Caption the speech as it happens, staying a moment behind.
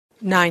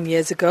9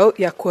 years ago,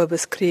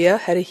 Jacobus Kriel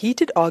had a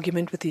heated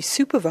argument with his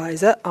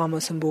supervisor,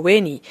 Amos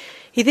Mboweni.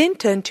 He then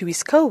turned to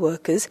his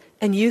co-workers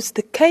and used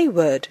the K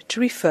word to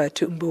refer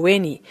to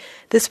Mboweni.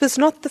 This was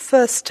not the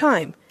first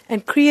time,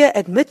 and Kriel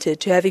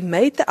admitted to having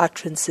made the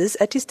utterances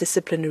at his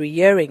disciplinary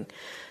hearing.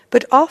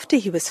 But after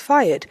he was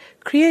fired,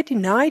 Kriel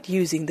denied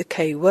using the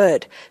K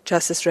word.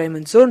 Justice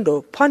Raymond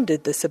Zondo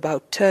pondered this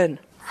about turn.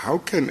 How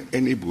can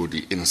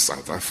anybody in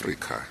South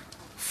Africa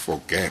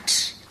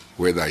forget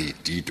whether he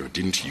did or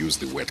didn't use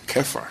the word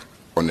kefir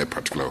on a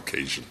particular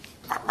occasion?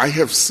 I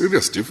have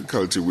serious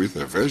difficulty with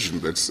a version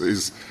that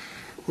says,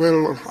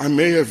 well, I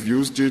may have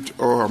used it,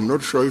 or I'm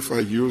not sure if I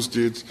used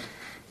it,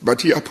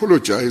 but he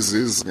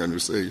apologizes, and you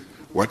say,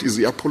 what is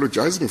he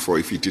apologizing for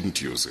if he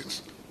didn't use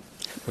it?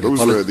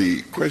 Those were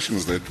the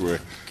questions that were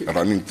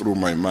running through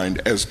my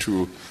mind as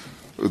to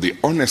the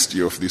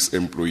honesty of this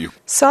employee.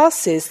 SARS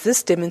says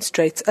this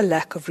demonstrates a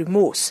lack of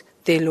remorse.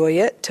 Their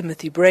lawyer,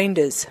 Timothy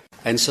Brainders.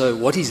 And so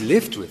what he's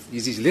left with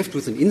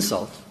is an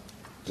insult,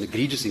 an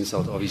egregious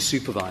insult of his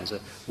supervisor,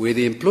 where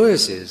the employer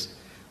says,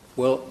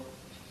 well,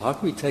 how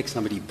can we take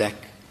somebody back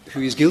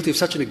who is guilty of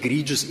such an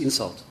egregious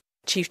insult?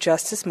 Chief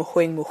Justice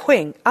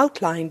Mogoeng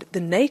outlined the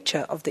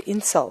nature of the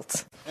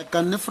insults. Ek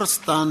kan nie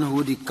verstaan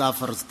hoe die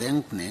kaffers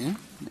denk nie,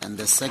 and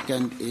the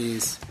second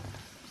is,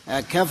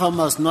 a kaffer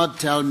must not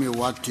tell me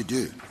what to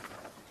do.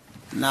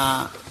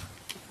 Now,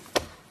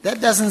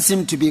 that doesn't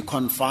seem to be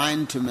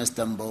confined to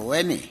Mr.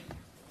 Mboweni.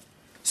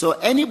 So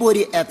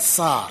anybody at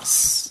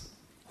SARS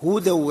who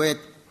the word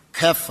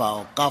kaffer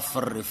or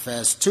kafir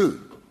refers to,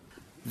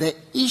 the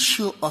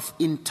issue of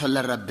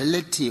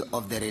intolerability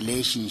of the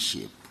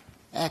relationship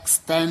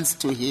extends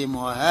to him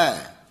or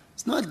her.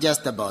 It's not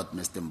just about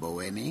Mr.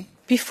 Mboweni.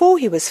 Before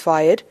he was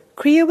fired,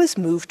 Kriel was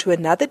moved to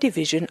another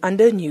division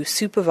under a new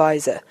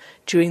supervisor.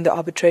 During the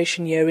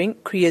arbitration hearing,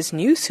 Kriel's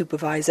new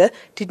supervisor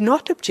did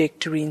not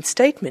object to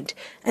reinstatement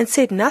and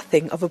said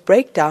nothing of a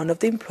breakdown of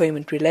the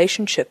employment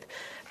relationship.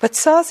 But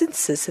SARS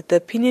insists that the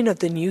opinion of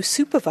the new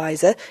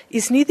supervisor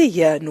is neither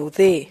here nor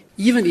there.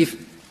 Even if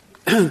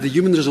the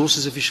human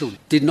resources official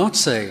did not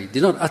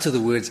utter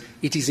the words,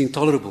 it is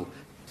intolerable,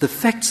 the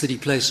facts that he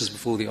places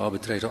before the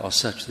arbitrator are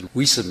such that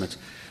we submit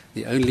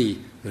the only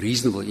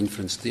reasonable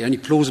inference, the only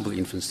plausible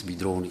inference to be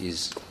drawn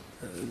is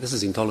this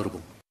is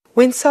intolerable.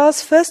 When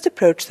SARS first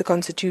approached the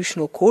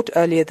Constitutional Court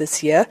earlier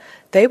this year,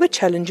 they were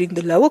challenging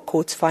the lower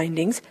court's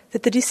findings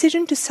that the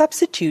decision to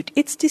substitute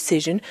its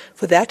decision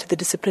for that of the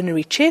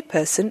disciplinary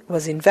chairperson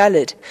was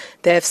invalid.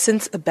 They have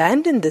since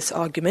abandoned this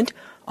argument,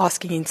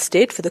 asking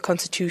instead for the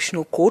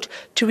Constitutional Court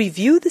to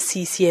review the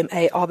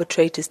CCMA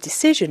arbitrator's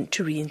decision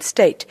to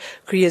reinstate.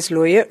 Kriel's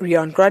lawyer,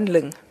 Rian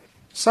Grundling.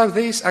 So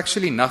there is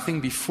actually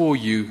nothing before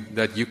you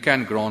that you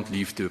can grant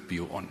leave to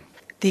appeal on.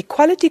 The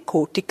Equality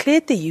Court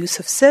declared the use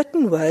of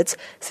certain words,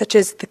 such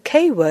as the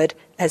K word,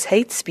 as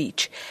hate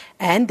speech,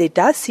 and there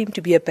does seem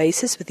to be a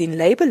basis within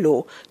labour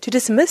law to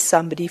dismiss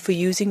somebody for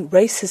using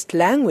racist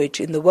language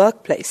in the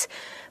workplace.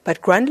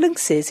 But Grundling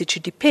says it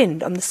should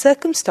depend on the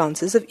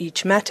circumstances of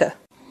each matter.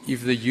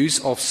 If the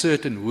use of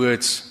certain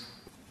words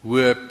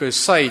were per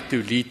se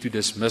to lead to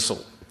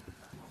dismissal,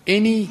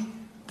 any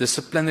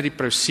disciplinary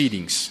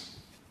proceedings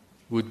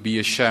would be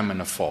a sham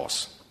and a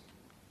farce.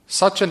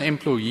 Such an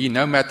employee,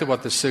 no matter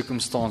what the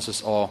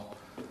circumstances are,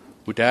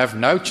 would have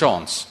no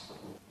chance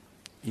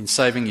in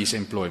saving his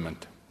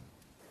employment.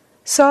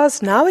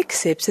 SARS now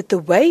accepts that the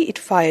way it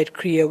fired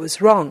Kriel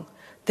was wrong.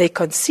 They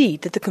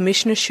concede that the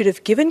Commissioner should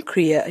have given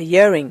Kriel a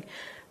hearing,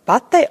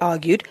 but they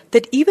argued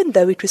that even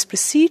though it was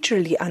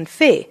procedurally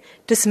unfair,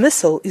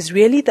 dismissal is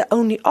really the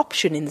only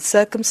option in the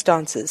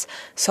circumstances.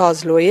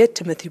 SARS lawyer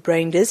Timothy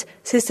Brainders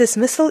says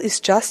dismissal is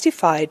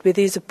justified where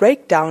there is a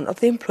breakdown of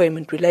the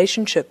employment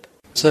relationship.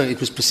 So it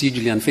was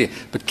procedurally unfair.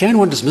 But can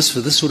one dismiss for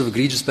this sort of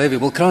egregious behavior?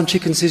 Well, Crown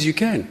Chicken says you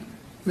can.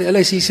 The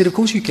LAC said, of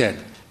course you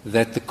can.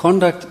 That the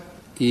conduct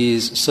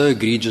is so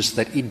egregious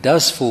that it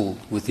does fall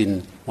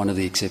within one of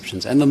the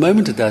exceptions. And the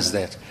moment it does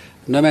that,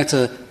 no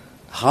matter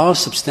how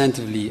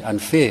substantively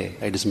unfair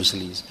a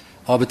dismissal is,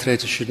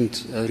 arbitrators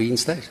shouldn't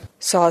reinstate.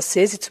 SARS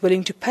says it's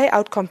willing to pay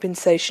out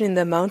compensation in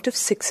the amount of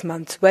 6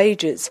 months'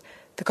 wages.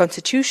 The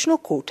Constitutional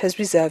Court has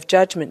reserved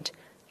judgment.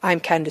 I'm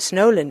Candice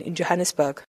Nolan in Johannesburg.